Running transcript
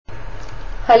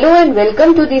Hello and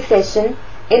welcome to the session.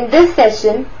 In this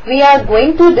session, we are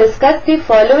going to discuss the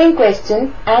following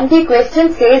question, and the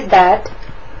question says that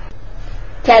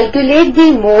calculate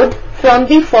the mode from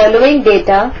the following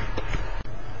data.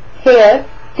 Here,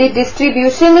 the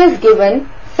distribution is given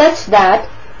such that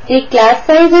the class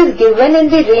size is given in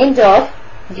the range of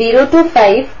 0 to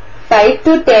 5, 5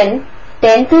 to 10,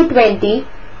 10 to 20,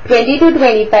 20 to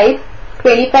 25,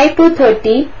 25 to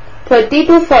 30, 30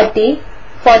 to 40,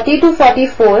 40 to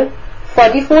 44,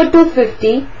 44 to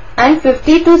 50 and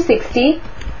 50 to 60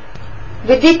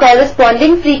 with the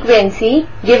corresponding frequency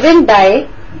given by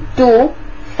 2,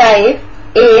 5,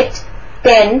 8,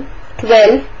 10,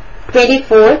 12,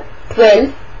 24,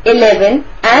 12, 11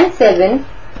 and 7.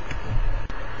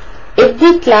 If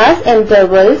the class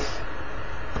intervals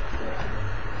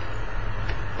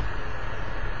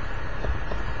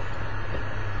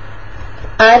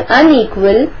are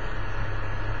unequal,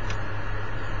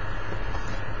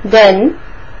 then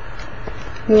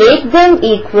make them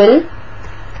equal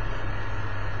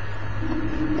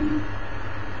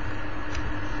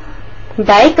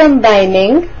by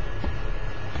combining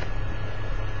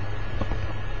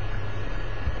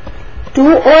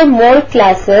two or more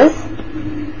classes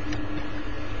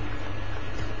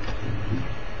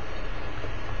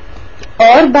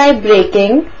or by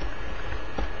breaking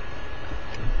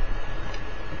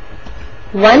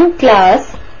one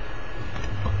class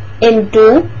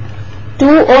into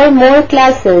two or more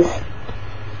classes.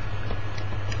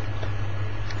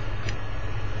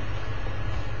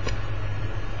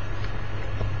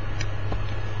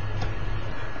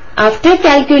 After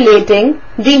calculating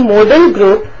the modal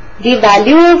group, the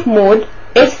value of mode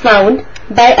is found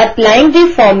by applying the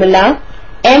formula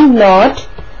M0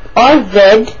 or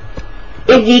Z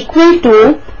is equal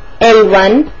to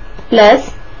L1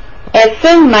 plus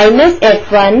Fm minus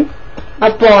F1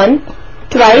 upon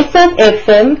twice of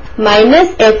Fm minus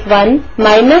F1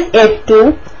 minus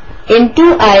F2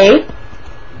 into I,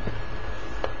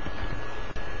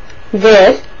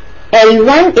 where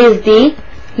L1 is the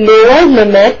lower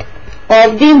limit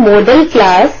of the modal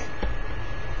class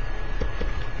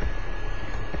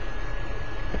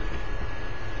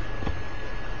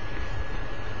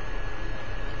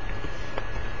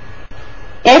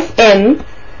Fm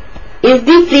is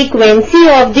the frequency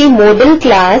of the modal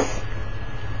class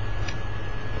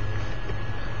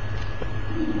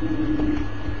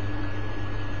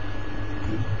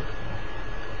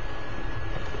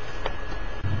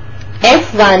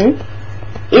F1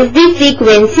 is the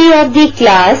frequency of the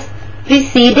class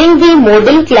preceding the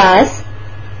modal class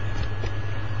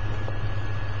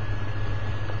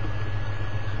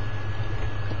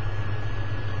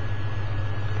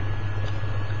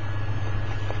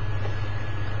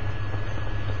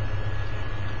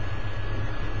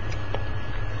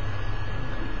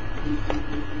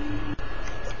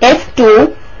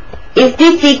F2 is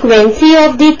the frequency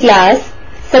of the class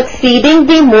succeeding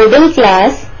the modal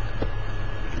class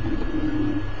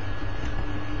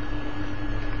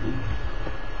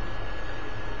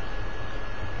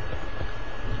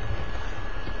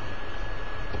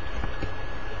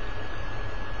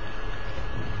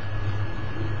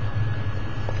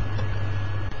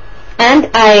and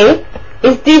I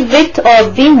is the width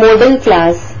of the modal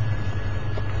class.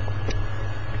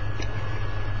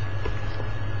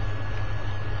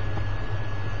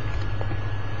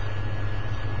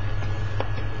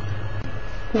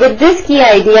 With this key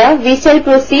idea, we shall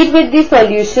proceed with the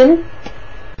solution.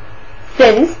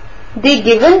 Since the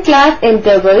given class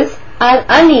intervals are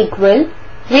unequal,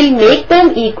 we'll make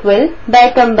them equal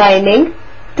by combining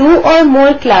two or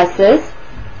more classes.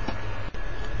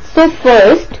 So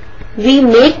first, we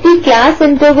make the class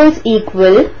intervals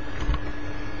equal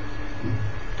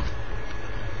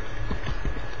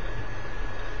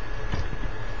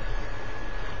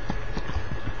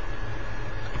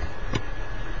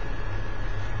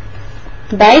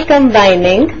by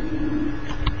combining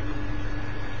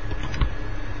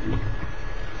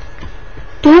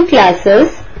two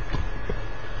classes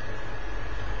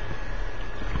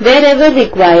wherever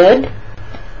required.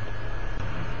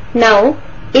 Now,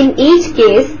 in each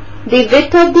case, the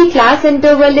width of the class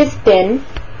interval is 10.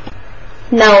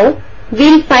 Now,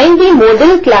 we'll find the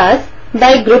modal class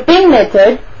by grouping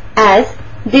method, as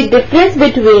the difference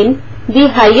between the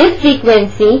highest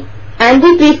frequency and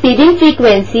the preceding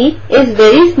frequency is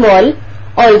very small.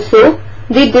 Also,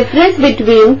 the difference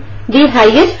between the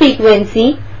highest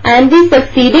frequency and the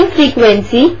succeeding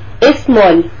frequency is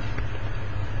small.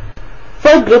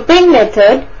 For grouping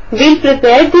method, we'll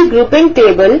prepare the grouping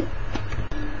table.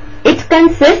 It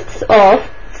consists of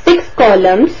 6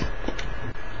 columns.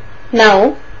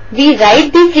 Now, we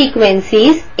write the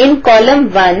frequencies in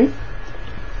column 1,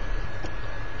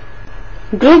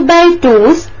 group by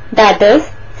 2's, that is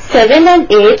 7 and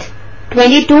 8,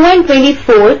 22 and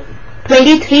 24,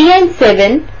 23 and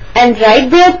 7, and write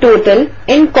their total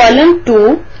in column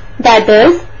 2, that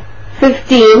is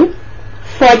 15,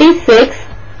 46,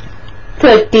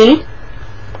 30.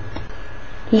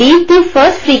 Leave the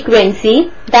first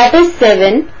frequency, that is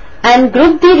 7, and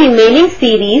group the remaining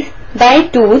series by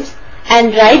 2's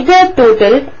and write their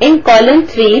total in column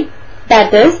 3,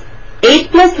 that is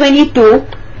 8 plus 22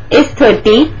 is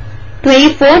 30,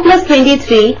 24 plus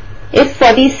 23 is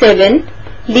 47.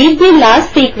 Leave the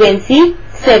last frequency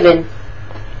 7.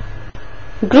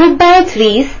 Group by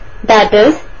 3's, that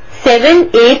is 7,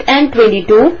 8 and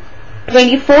 22,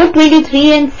 24,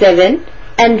 23 and 7,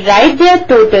 and write their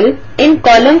total in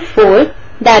column 4,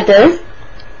 that is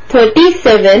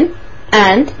 37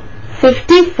 and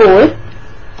 54.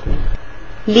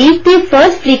 Leave the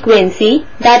first frequency,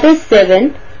 that is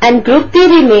 7, and group the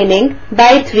remaining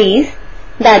by 3's,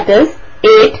 that is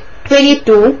 8,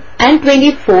 22 and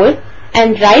 24,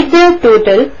 and write their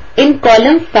total in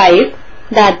column 5,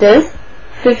 that is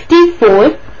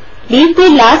 54. Leave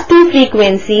the last two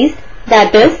frequencies,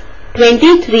 that is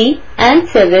 23 and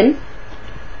 7.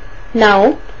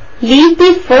 Now, leave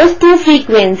the first two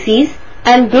frequencies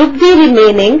and group the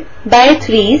remaining by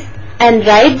 3's and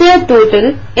write their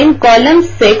total in column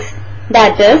 6,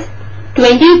 that is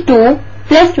 22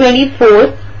 plus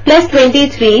 24 plus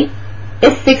 23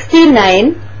 is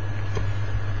 69.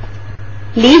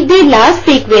 Leave the last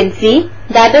frequency,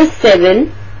 that is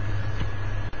 7.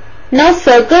 Now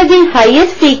circle the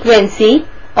highest frequency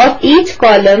of each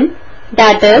column,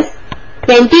 that is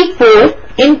 24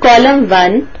 in column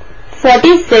 1,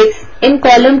 46 in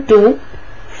column 2,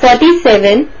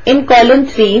 47 in column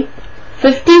 3,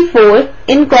 54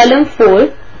 in column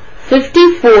 4,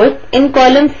 54 in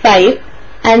column 5,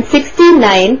 and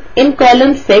 69 in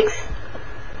column 6.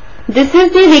 This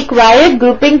is the required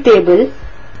grouping table.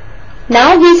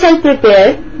 Now we shall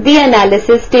prepare the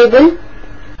analysis table.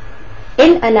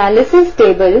 In analysis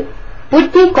table,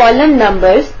 put the column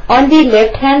numbers on the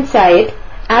left hand side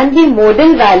and the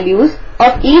modal values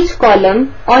of each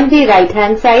column on the right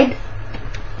hand side.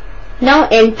 Now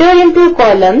enter into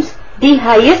columns the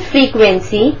highest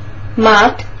frequency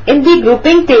marked in the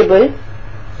grouping table.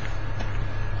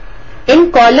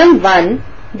 In column 1,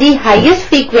 the highest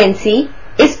frequency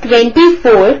is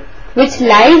 24, which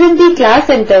lies in the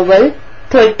class interval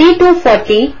 30 to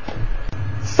 40.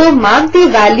 So mark the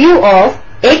value of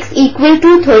x equal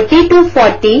to 30 to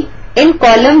 40 in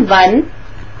column 1.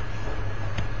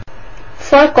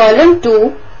 For column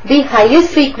 2, the highest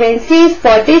frequency is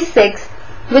 46,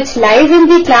 which lies in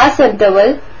the class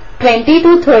interval 20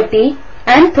 to 30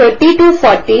 and 30 to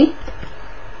 40.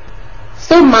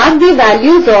 So mark the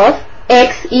values of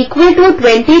x equal to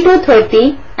 20 to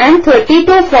 30 and 30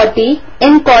 to 40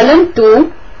 in column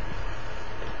 2.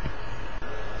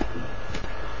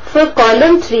 For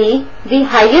column 3, the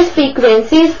highest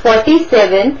frequency is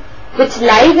 47, which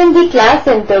lies in the class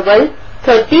interval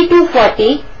 30 to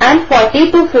 40 and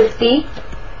 40 to 50.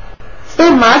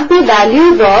 So mark the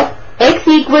values of x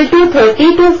equal to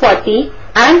 30 to 40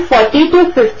 and 40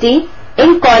 to 50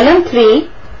 in column 3.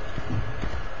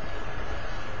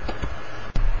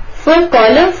 For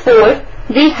column 4,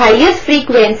 the highest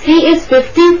frequency is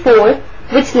 54,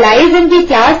 which lies in the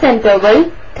class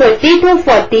interval 30 to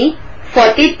 40,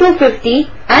 40 to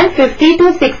 50 and 50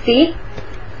 to 60.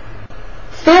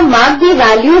 So mark the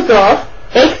values of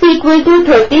x equal to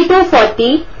 30 to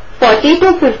 40, 40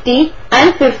 to 50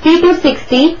 and 50 to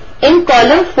 60 in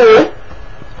column 4.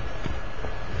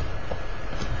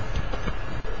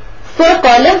 For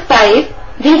column 5,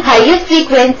 the highest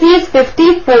frequency is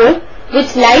 54,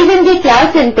 which lies in the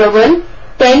class interval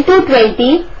 10 to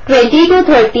 20, 20 to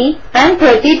 30 and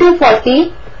 30 to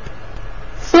 40.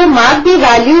 So mark the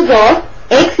values of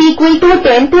x equal to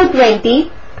 10 to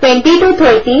 20, 20 to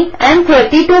 30 and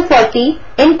 30 to 40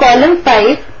 in column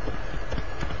 5.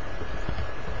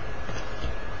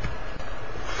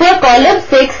 For column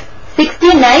 6,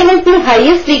 69 is the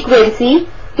highest frequency,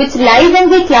 which lies in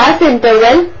the class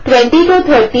interval 20 to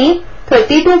 30,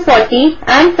 30 to 40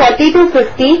 and 40 to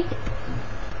 50.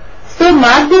 So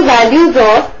mark the values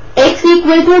of x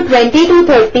equal to 20 to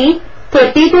 30,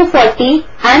 30 to 40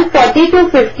 and 40 to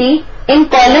 50 in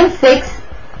column 6.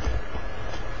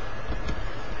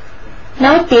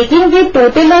 Now taking the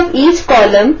total of each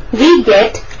column, we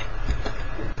get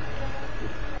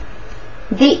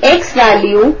the x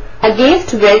value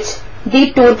against which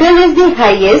the total is the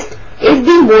highest is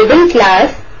the modal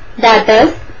class, that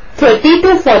is 30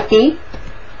 to 40.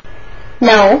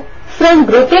 Now From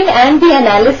grouping and the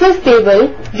analysis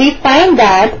table, we find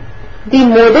that the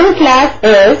modal class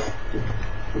is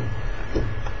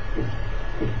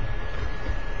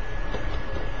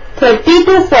 (30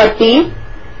 to 40).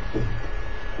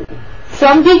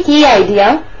 From the key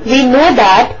idea, we know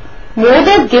that mode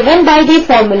is given by the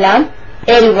formula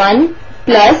L1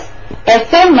 plus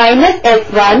Fm minus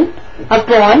F1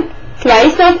 upon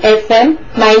twice of Fm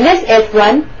minus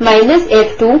F1 minus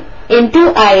F2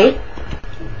 into I,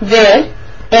 where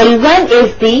L1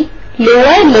 is the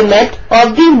lower limit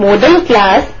of the modal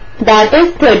class, that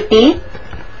is 30.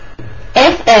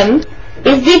 Fm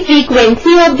is the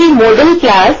frequency of the modal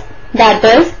class, that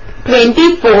is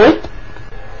 24.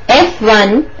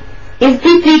 F1 is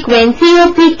the frequency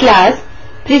of the class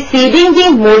preceding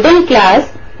the modal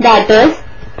class, that is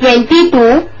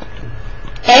 22.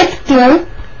 F2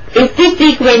 is the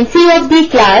frequency of the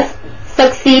class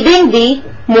succeeding the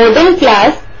modal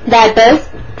class, that is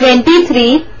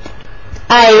 23.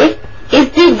 I is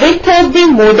the width of the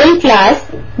modal class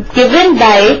given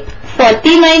by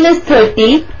 40 minus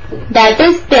 30, that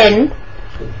is 10.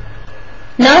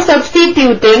 Now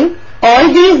substituting all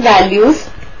these values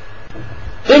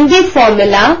in the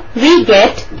formula, we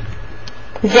get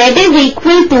Z is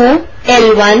equal to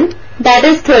L1, that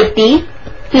is 30,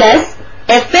 plus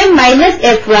Fm minus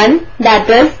F1, that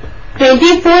is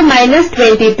 24 minus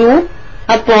 22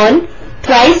 upon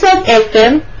twice of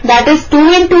Fm, that is 2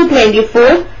 into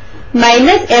 24,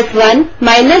 minus F1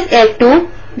 minus F2,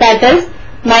 that is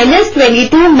minus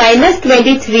 22 minus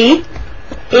 23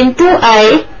 into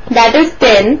I, that is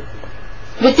 10,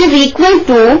 which is equal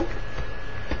to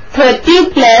 30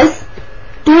 plus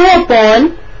 2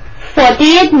 upon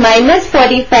 48 minus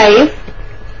 45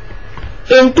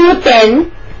 into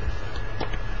 10,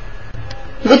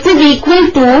 which is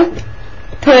equal to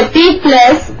 30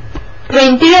 plus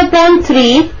 20 upon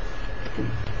 3,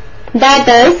 that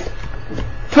is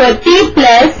 30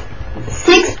 plus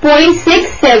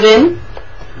 6.67,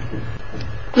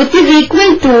 which is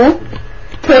equal to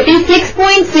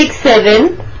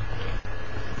 36.67.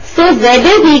 So Z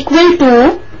is equal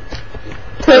to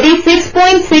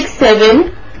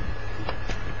 36.67.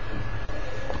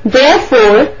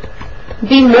 Therefore,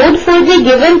 the mode for the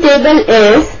given table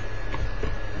is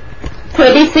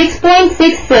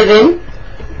 36.67,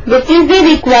 which is the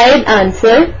required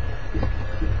answer.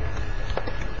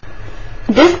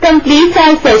 This completes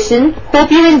our session.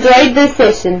 Hope you enjoyed this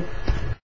session.